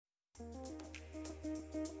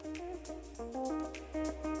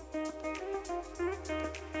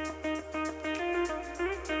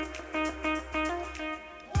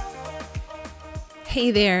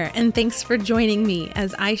Hey there, and thanks for joining me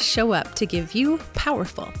as I show up to give you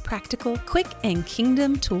powerful, practical, quick, and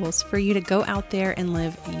kingdom tools for you to go out there and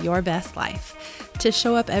live your best life. To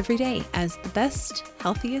show up every day as the best,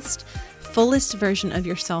 healthiest, fullest version of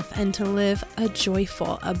yourself, and to live a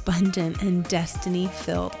joyful, abundant, and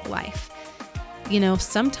destiny-filled life. You know,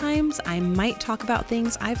 sometimes I might talk about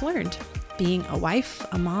things I've learned, being a wife,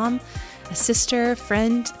 a mom, a sister,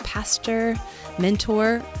 friend, pastor,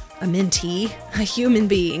 mentor, a mentee, a human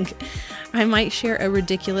being. I might share a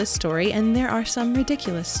ridiculous story, and there are some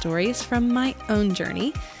ridiculous stories from my own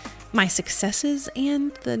journey, my successes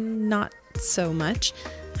and the not so much.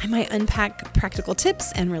 I might unpack practical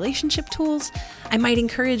tips and relationship tools. I might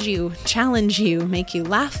encourage you, challenge you, make you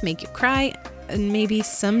laugh, make you cry, and maybe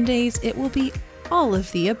some days it will be all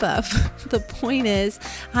of the above. The point is,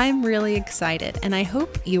 I'm really excited, and I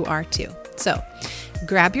hope you are too. So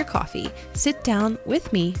grab your coffee, sit down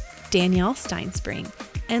with me, Danielle Steinspring,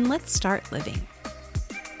 and let's start living.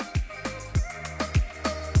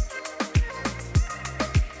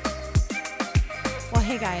 Well,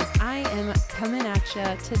 hey guys, I am coming at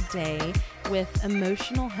you today with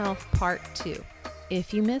Emotional Health Part 2.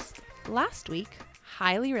 If you missed last week,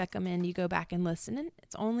 highly recommend you go back and listen.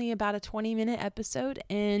 It's only about a 20-minute episode,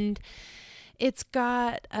 and it's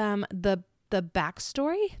got the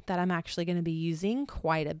backstory that I'm actually going to be using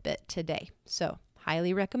quite a bit today. So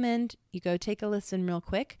highly recommend you go take a listen real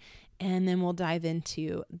quick, and then we'll dive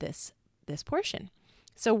into this portion.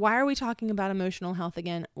 So why are we talking about emotional health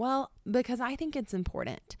again? Well, because I think it's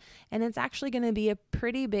important, and it's actually going to be a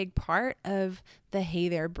pretty big part of the Hey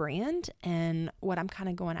There brand and what I'm kind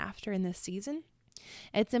of going after in this season.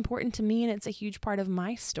 It's important to me, and it's a huge part of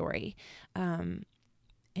my story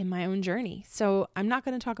in my own journey. So I'm not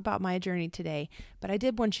going to talk about my journey today, but I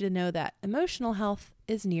did want you to know that emotional health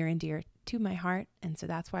is near and dear to my heart, and so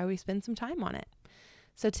that's why we spend some time on it.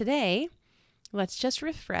 So today, let's just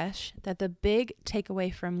refresh that the big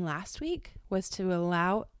takeaway from last week was to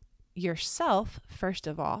allow yourself, first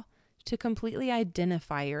of all, to completely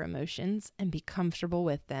identify your emotions and be comfortable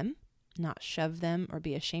with them, not shove them or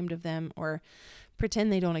be ashamed of them or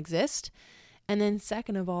pretend they don't exist. And then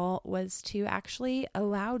second of all was to actually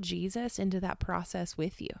allow Jesus into that process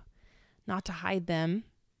with you, not to hide them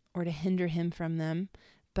or to hinder him from them,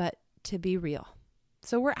 but to be real.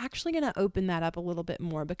 So we're actually going to open that up a little bit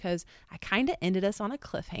more because I kind of ended us on a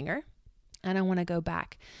cliffhanger, and I want to go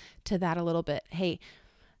back to that a little bit. Hey,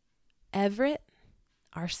 Everett,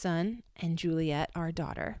 our son, and Juliet, our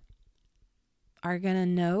daughter, are going to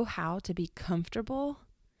know how to be comfortable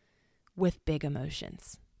with big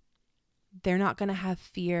emotions. They're not going to have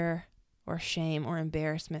fear or shame or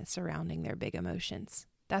embarrassment surrounding their big emotions.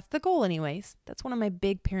 That's the goal anyways. That's one of my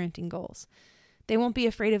big parenting goals. They won't be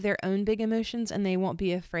afraid of their own big emotions, and they won't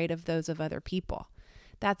be afraid of those of other people.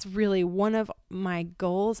 That's really one of my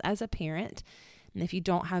goals as a parent. And if you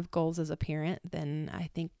don't have goals as a parent, then I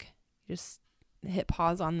think just hit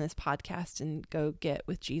pause on this podcast and go get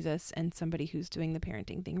with Jesus and somebody who's doing the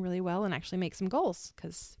parenting thing really well and actually make some goals.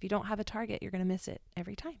 Because if you don't have a target, you're going to miss it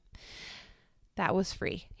every time. That was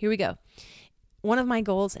free. Here we go. One of my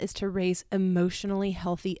goals is to raise emotionally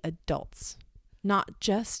healthy adults, not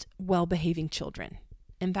just well-behaving children.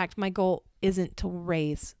 In fact, my goal isn't to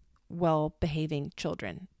raise well-behaving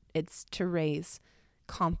children. It's to raise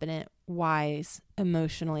competent, wise,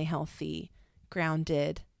 emotionally healthy,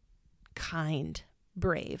 grounded, kind,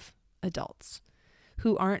 brave adults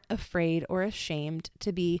who aren't afraid or ashamed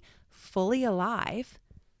to be fully alive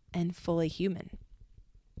and fully human.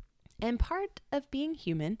 And part of being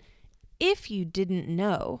human, if you didn't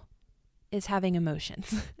know, is having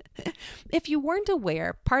emotions. If you weren't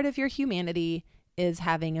aware, part of your humanity is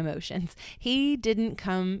having emotions. He didn't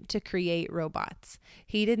come to create robots.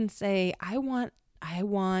 He didn't say, I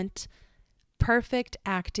want perfect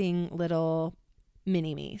acting little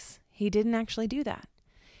mini-me's. He didn't actually do that.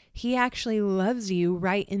 He actually loves you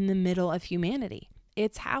right in the middle of humanity.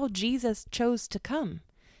 It's how Jesus chose to come.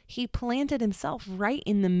 He planted himself right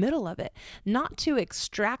in the middle of it, not to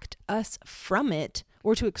extract us from it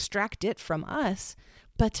or to extract it from us,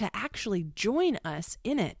 but to actually join us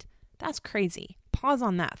in it. That's crazy. Pause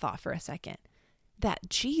on that thought for a second. That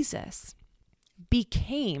Jesus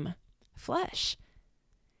became flesh.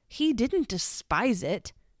 He didn't despise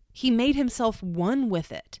it. He made himself one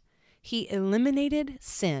with it. He eliminated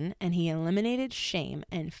sin, and he eliminated shame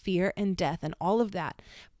and fear and death and all of that,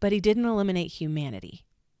 but he didn't eliminate humanity.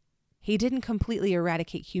 He didn't completely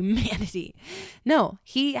eradicate humanity. No,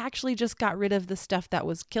 he actually just got rid of the stuff that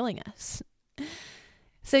was killing us.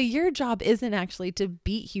 So your job isn't actually to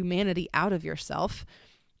beat humanity out of yourself.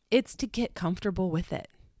 It's to get comfortable with it.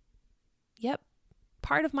 Yep.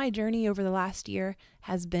 part of my journey over the last year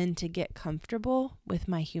has been to get comfortable with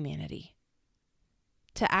my humanity,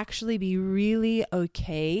 to actually be really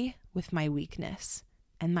okay with my weakness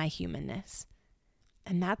and my humanness.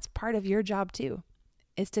 And that's part of your job too,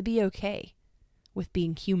 is to be okay with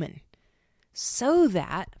being human, so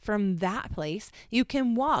that from that place you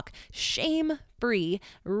can walk shame-free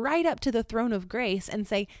right up to the throne of grace and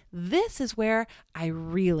say, this is where I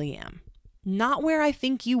really am. Not where I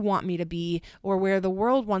think you want me to be, or where the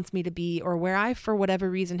world wants me to be, or where I, for whatever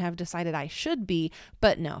reason, have decided I should be.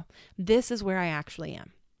 But no, this is where I actually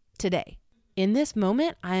am today. In this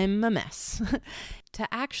moment, I'm a mess. To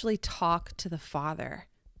actually talk to the Father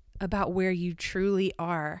about where you truly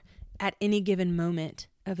are at any given moment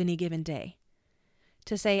of any given day.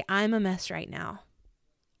 To say, I'm a mess right now.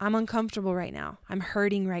 I'm uncomfortable right now. I'm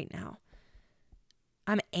hurting right now.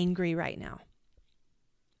 I'm angry right now.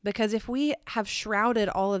 Because if we have shrouded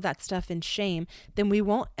all of that stuff in shame, then we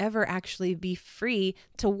won't ever actually be free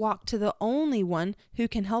to walk to the only one who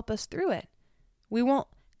can help us through it. We won't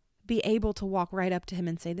be able to walk right up to him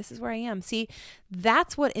and say, this is where I am. See,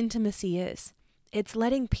 that's what intimacy is. It's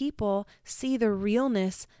letting people see the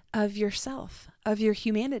realness of yourself, of your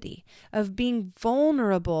humanity, of being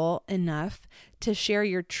vulnerable enough to share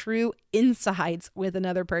your true insides with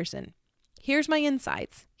another person. Here's my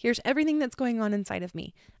insides. Here's everything that's going on inside of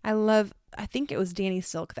me. I think it was Danny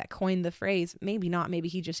Silk that coined the phrase. Maybe not. Maybe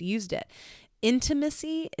he just used it.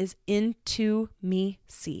 Intimacy is into me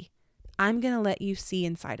see. I'm going to let you see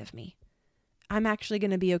inside of me. I'm actually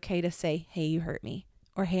going to be okay to say, hey, you hurt me,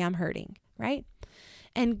 or hey, I'm hurting, right?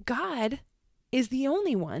 And God is the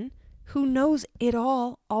only one who knows it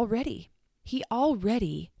all already. He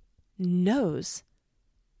already knows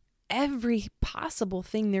every possible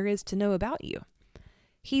thing there is to know about you.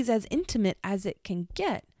 He's as intimate as it can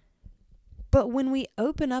get. But when we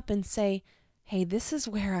open up and say, hey, this is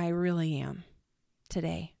where I really am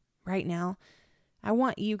today, right now, I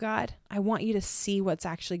want you, God, I want you to see what's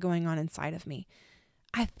actually going on inside of me.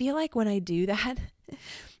 I feel like when I do that,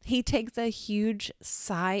 he takes a huge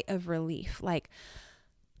sigh of relief. Like,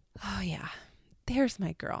 oh yeah, there's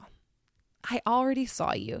my girl. I already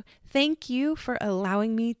saw you. Thank you for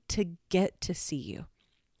allowing me to get to see you.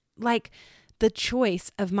 Like, the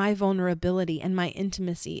choice of my vulnerability and my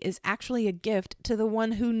intimacy is actually a gift to the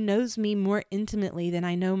one who knows me more intimately than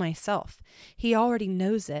I know myself. He already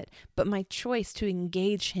knows it, but my choice to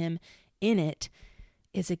engage him in it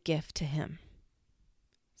is a gift to him.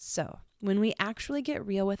 So, when we actually get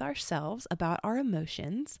real with ourselves about our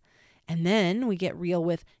emotions, and then we get real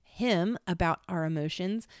with him about our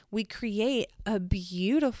emotions, we create a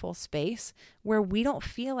beautiful space where we don't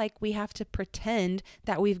feel like we have to pretend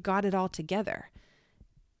that we've got it all together.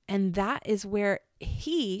 And that is where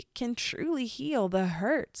he can truly heal the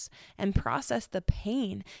hurts and process the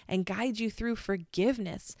pain and guide you through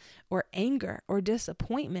forgiveness or anger or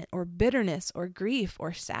disappointment or bitterness or grief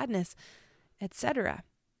or sadness, etc.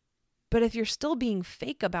 But if you're still being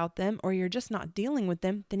fake about them, or you're just not dealing with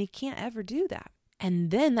them, then he can't ever do that.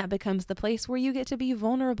 And then that becomes the place where you get to be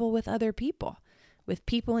vulnerable with other people, with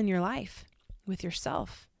people in your life, with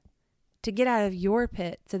yourself, to get out of your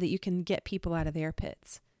pit so that you can get people out of their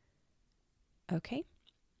pits. Okay?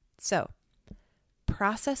 So,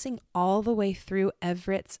 processing all the way through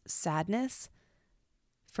Everett's sadness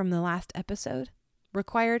from the last episode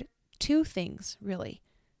required two things, really.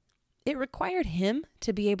 It required him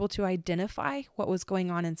to be able to identify what was going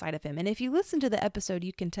on inside of him. And if you listen to the episode,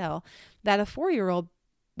 you can tell that a 4-year-old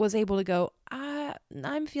was able to go,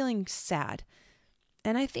 I'm feeling sad.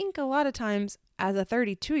 And I think a lot of times as a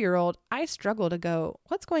 32-year-old, I struggle to go,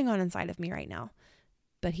 what's going on inside of me right now?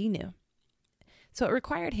 But he knew. So it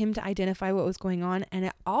required him to identify what was going on. And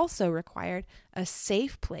it also required a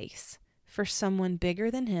safe place for someone bigger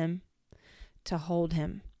than him to hold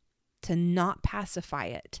him, to not pacify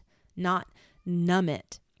it, not numb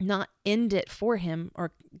it, not end it for him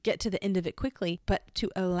or get to the end of it quickly, but to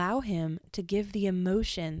allow him to give the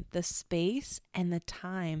emotion the space and the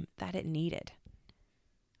time that it needed.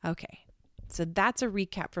 Okay, so that's a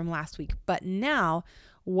recap from last week. But now,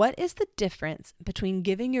 what is the difference between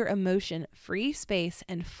giving your emotion free space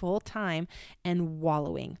and full time and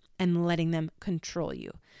wallowing and letting them control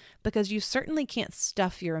you? Because you certainly can't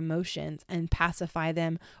stuff your emotions and pacify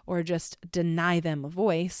them or just deny them a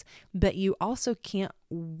voice, but you also can't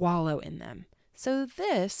wallow in them. So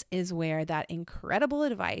this is where that incredible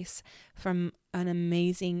advice from an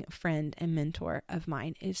amazing friend and mentor of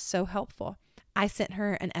mine is so helpful. I sent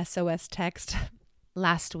her an SOS text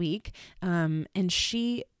last week, and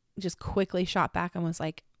she just quickly shot back and was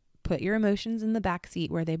like, put your emotions in the back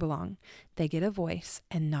seat where they belong. They get a voice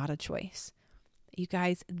and not a choice. You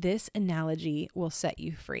guys, this analogy will set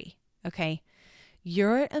you free, okay?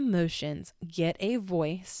 Your emotions get a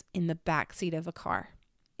voice in the backseat of a car.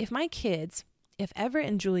 If my kids, if Everett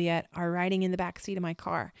and Juliet are riding in the backseat of my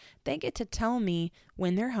car, they get to tell me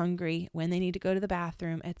when they're hungry, when they need to go to the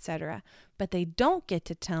bathroom, etc. But they don't get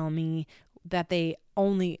to tell me that they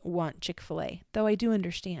only want Chick-fil-A, though I do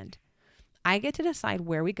understand. I get to decide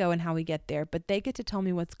where we go and how we get there, but they get to tell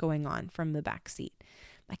me what's going on from the back seat.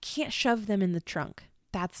 I can't shove them in the trunk.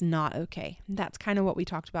 That's not okay. That's kind of what we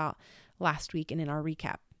talked about last week and in our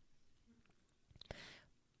recap.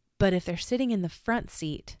 But if they're sitting in the front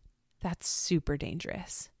seat, that's super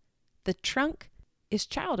dangerous. The trunk is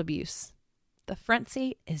child abuse. The front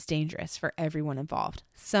seat is dangerous for everyone involved.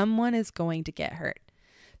 Someone is going to get hurt.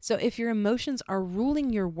 So if your emotions are ruling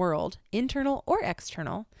your world, internal or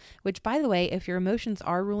external, which by the way, if your emotions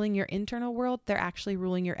are ruling your internal world, they're actually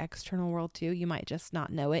ruling your external world too. You might just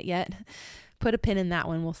not know it yet. Put a pin in that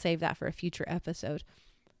one. We'll save that for a future episode.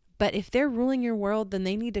 But if they're ruling your world, then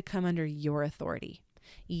they need to come under your authority.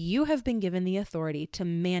 You have been given the authority to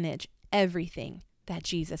manage everything that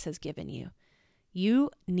Jesus has given you. You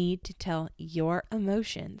need to tell your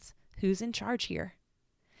emotions who's in charge here.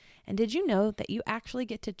 And did you know that you actually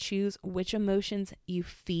get to choose which emotions you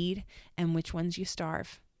feed and which ones you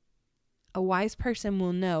starve? A wise person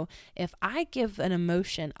will know if I give an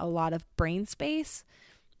emotion a lot of brain space,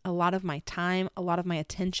 a lot of my time, a lot of my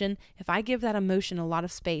attention, if I give that emotion a lot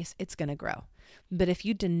of space, it's going to grow. But if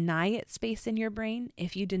you deny it space in your brain,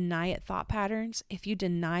 if you deny it thought patterns, if you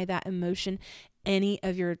deny that emotion any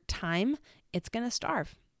of your time, it's going to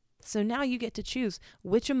starve. So now you get to choose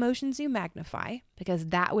which emotions you magnify, because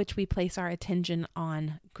that which we place our attention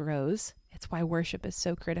on grows. It's why worship is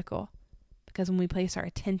so critical, because when we place our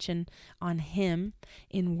attention on Him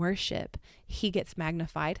in worship, He gets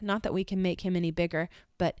magnified. Not that we can make Him any bigger,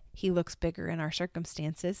 but He looks bigger in our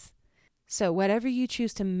circumstances. So whatever you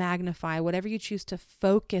choose to magnify, whatever you choose to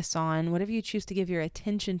focus on, whatever you choose to give your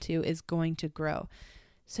attention to is going to grow.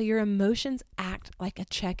 So your emotions act like a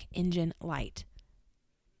check engine light.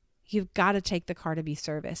 You've got to take the car to be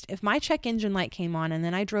serviced. If my check engine light came on and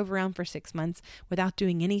then I drove around for 6 months without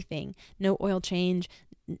doing anything, no oil change,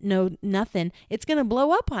 no nothing, it's going to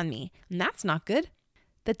blow up on me. And that's not good.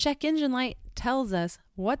 The check engine light tells us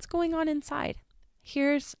what's going on inside.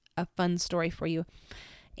 Here's a fun story for you.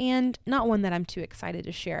 And not one that I'm too excited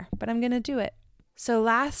to share, but I'm going to do it. So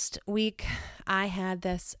last week, I had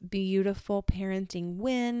this beautiful parenting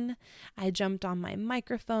win. I jumped on my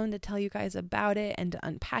microphone to tell you guys about it and to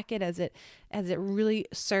unpack it as it really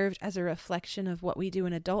served as a reflection of what we do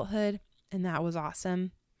in adulthood, and that was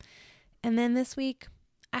awesome. And then this week,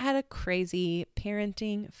 I had a crazy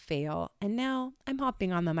parenting fail, and now I'm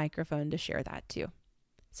hopping on the microphone to share that too.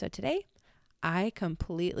 So today, I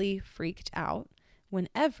completely freaked out when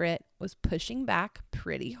Everett was pushing back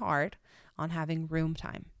pretty hard on having room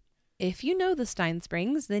time. If you know the Stein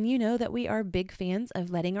Springs, then you know that we are big fans of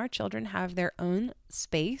letting our children have their own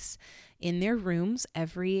space in their rooms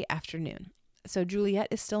every afternoon. So Juliet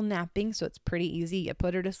is still napping, so it's pretty easy. You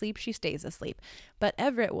put her to sleep, she stays asleep. But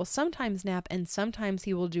Everett will sometimes nap, and sometimes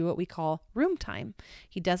he will do what we call room time.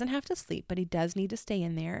 He doesn't have to sleep, but he does need to stay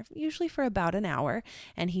in there, usually for about an hour,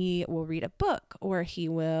 and he will read a book, or he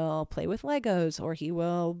will play with Legos, or he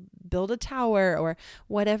will build a tower, or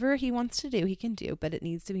whatever he wants to do, he can do, but it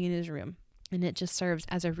needs to be in his room. And it just serves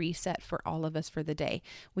as a reset for all of us for the day.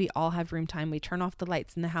 We all have room time. We turn off the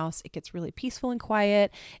lights in the house. It gets really peaceful and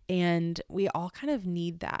quiet. And we all kind of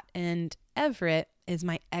need that. And Everett is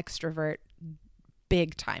my extrovert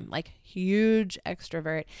big time, like huge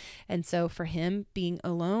extrovert. And so for him, being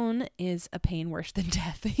alone is a pain worse than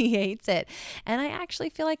death. He hates it. And I actually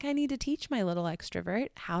feel like I need to teach my little extrovert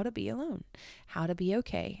how to be alone, how to be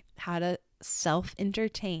okay, how to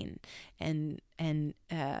self-entertain and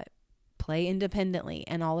play independently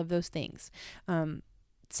and all of those things.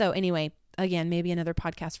 So anyway, again, maybe another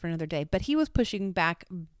podcast for another day, but he was pushing back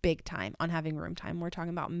big time on having room time. We're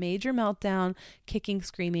talking about major meltdown, kicking,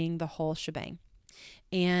 screaming, the whole shebang.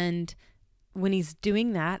 And when he's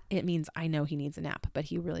doing that, it means I know he needs a nap, but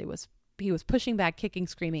he was pushing back, kicking,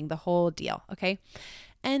 screaming, the whole deal. Okay.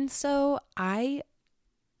 And so I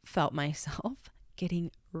felt myself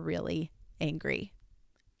getting really angry.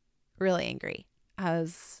 I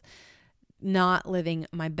was not living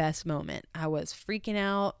my best moment. I was freaking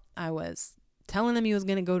out. I was telling him he was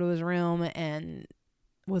going to go to his room and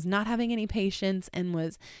was not having any patience and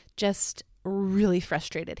was just really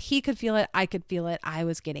frustrated. He could feel it. I could feel it. I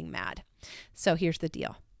was getting mad. So here's the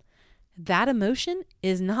deal. That emotion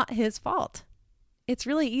is not his fault. It's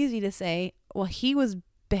really easy to say, well, he was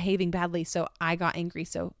behaving badly, so I got angry.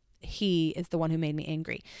 So he is the one who made me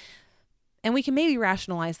angry. And we can maybe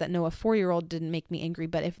rationalize that, no, a 4-year-old didn't make me angry.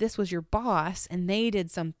 But if this was your boss and they did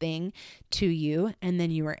something to you and then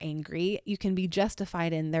you were angry, you can be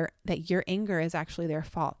justified in that your anger is actually their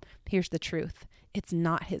fault. Here's the truth. It's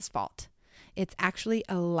not his fault. It's actually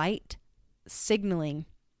a light signaling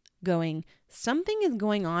going, something is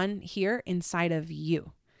going on here inside of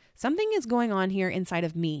you. Something is going on here inside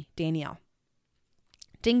of me, Danielle.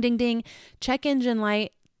 Ding, ding, ding. Check engine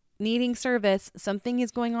light. Needing service, something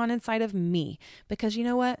is going on inside of me. Because you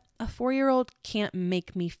know what? A 4-year-old can't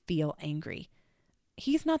make me feel angry.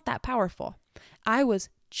 He's not that powerful. I was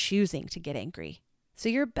choosing to get angry. So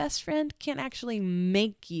your best friend can't actually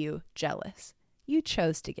make you jealous. You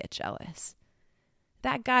chose to get jealous.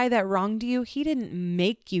 That guy that wronged you, he didn't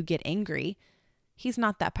make you get angry. He's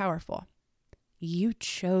not that powerful. You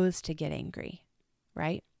chose to get angry,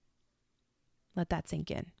 right? Let that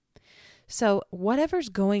sink in. So whatever's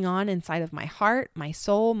going on inside of my heart, my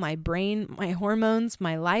soul, my brain, my hormones,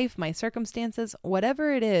 my life, my circumstances,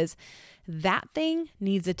 whatever it is, that thing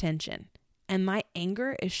needs attention. And my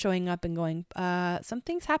anger is showing up and going,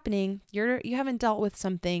 something's happening. You haven't dealt with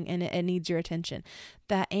something and it needs your attention.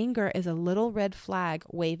 That anger is a little red flag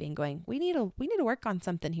waving, going, we need to work on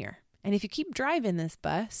something here. And if you keep driving this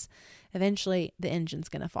bus, eventually the engine's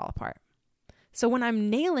going to fall apart. So when I'm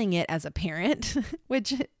nailing it as a parent,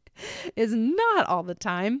 which is not all the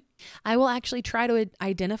time, I will actually try to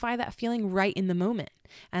identify that feeling right in the moment.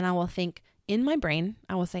 And I will think in my brain,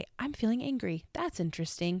 I will say, I'm feeling angry. That's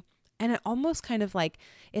interesting. And it almost kind of like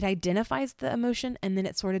it identifies the emotion and then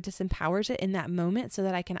it sort of disempowers it in that moment so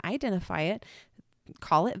that I can identify it,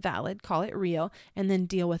 call it valid, call it real, and then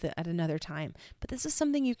deal with it at another time. But this is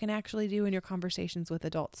something you can actually do in your conversations with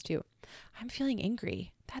adults too. I'm feeling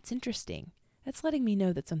angry. That's interesting. It's letting me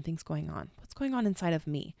know that something's going on. What's going on inside of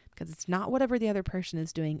me? Because it's not whatever the other person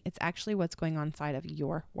is doing. It's actually what's going on inside of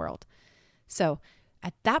your world. So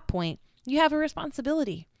at that point, you have a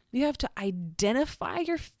responsibility. You have to identify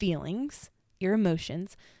your feelings, your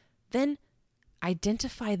emotions, then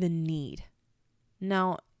identify the need.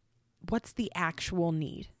 Now, what's the actual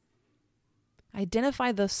need?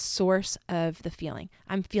 Identify the source of the feeling.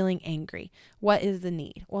 I'm feeling angry. What is the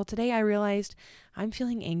need? Well, today I realized I'm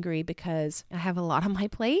feeling angry because I have a lot on my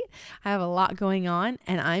plate. I have a lot going on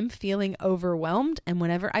and I'm feeling overwhelmed. And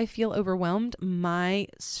whenever I feel overwhelmed, my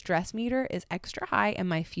stress meter is extra high and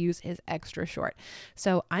my fuse is extra short.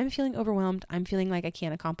 So I'm feeling overwhelmed. I'm feeling like I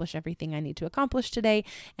can't accomplish everything I need to accomplish today.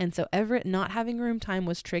 And so Everett not having room time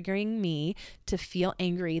was triggering me to feel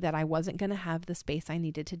angry that I wasn't going to have the space I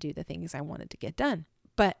needed to do the things I wanted to get done.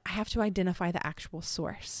 But I have to identify the actual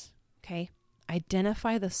source. Okay.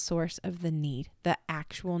 Identify the source of the need, the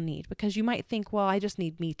actual need, because you might think, well, I just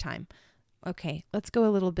need me time. Okay, let's go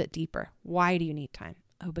a little bit deeper. Why do you need time?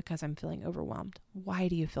 Oh, because I'm feeling overwhelmed. Why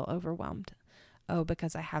do you feel overwhelmed? Oh,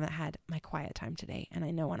 because I haven't had my quiet time today. And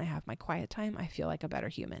I know when I have my quiet time, I feel like a better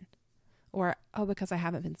human. Or, oh, because I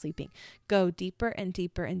haven't been sleeping. Go deeper and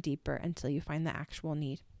deeper and deeper until you find the actual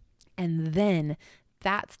need. And then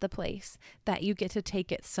that's the place that you get to take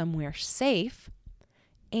it somewhere safe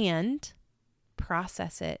and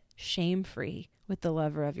process it shame-free with the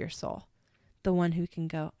lover of your soul, the one who can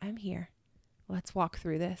go, I'm here. Let's walk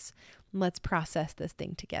through this. Let's process this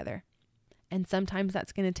thing together. And sometimes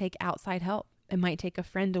that's going to take outside help. It might take a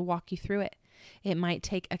friend to walk you through it. It might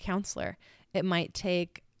take a counselor. It might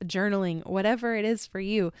take journaling, whatever it is for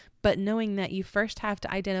you. But knowing that you first have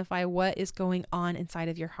to identify what is going on inside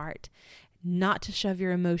of your heart. Not to shove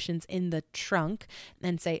your emotions in the trunk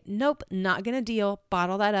and say, nope, not going to deal,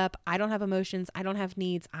 bottle that up. I don't have emotions. I don't have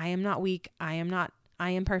needs. I am not weak. I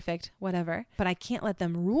am perfect, whatever. But I can't let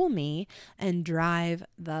them rule me and drive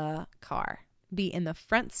the car. Be in the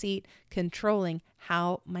front seat, controlling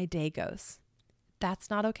how my day goes. That's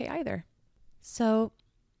not okay either. So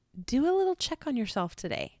do a little check on yourself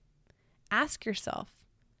today. Ask yourself,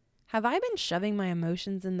 have I been shoving my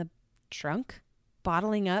emotions in the trunk,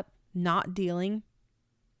 bottling up, not dealing,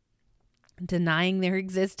 denying their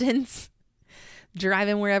existence,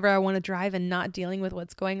 driving wherever I want to drive and not dealing with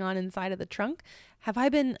what's going on inside of the trunk? Have I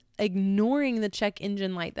been ignoring the check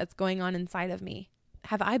engine light that's going on inside of me?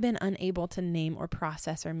 Have I been unable to name or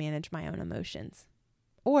process or manage my own emotions?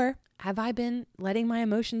 Or have I been letting my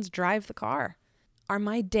emotions drive the car? Are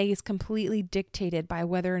my days completely dictated by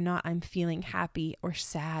whether or not I'm feeling happy or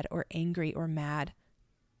sad or angry or mad?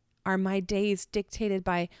 Are my days dictated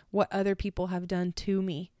by what other people have done to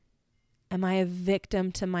me? Am I a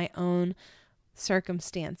victim to my own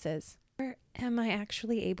circumstances? Or am I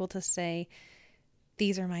actually able to say,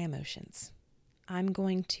 these are my emotions. I'm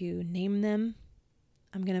going to name them.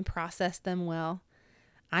 I'm going to process them well.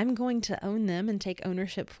 I'm going to own them and take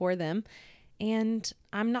ownership for them, and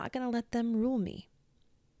I'm not going to let them rule me.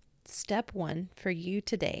 Step one for you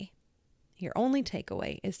today, your only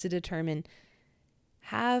takeaway, is to determine,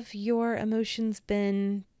 have your emotions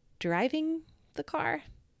been driving the car,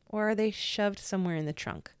 or are they shoved somewhere in the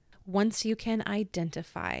trunk? Once you can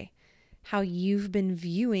identify how you've been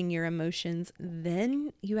viewing your emotions,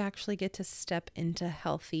 then you actually get to step into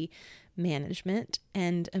healthy management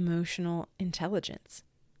and emotional intelligence.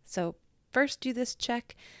 So first do this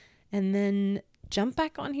check, and then jump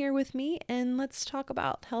back on here with me and let's talk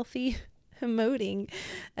about healthy emoting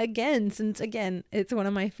again, since again, it's one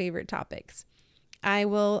of my favorite topics. I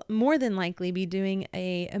will more than likely be doing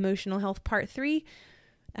a emotional health part 3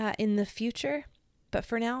 in the future. But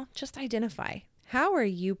for now, just identify, how are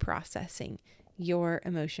you processing your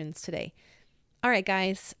emotions today? All right,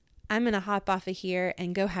 guys, I'm going to hop off of here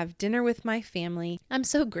and go have dinner with my family. I'm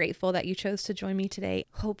so grateful that you chose to join me today.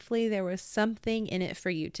 Hopefully there was something in it for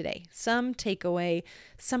you today, some takeaway,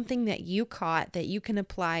 something that you caught that you can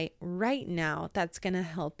apply right now that's going to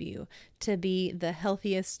help you to be the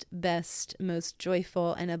healthiest, best, most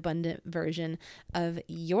joyful, and abundant version of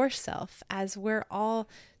yourself, as we're all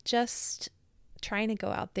just trying to go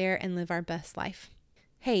out there and live our best life.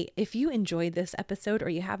 Hey, if you enjoyed this episode, or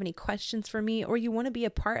you have any questions for me, or you want to be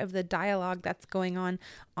a part of the dialogue that's going on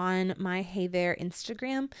my Hey There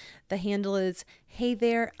Instagram, the handle is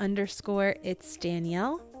heythere_it's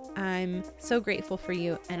Danielle. I'm so grateful for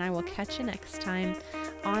you, and I will catch you next time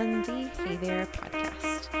on the Hey There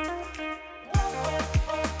podcast.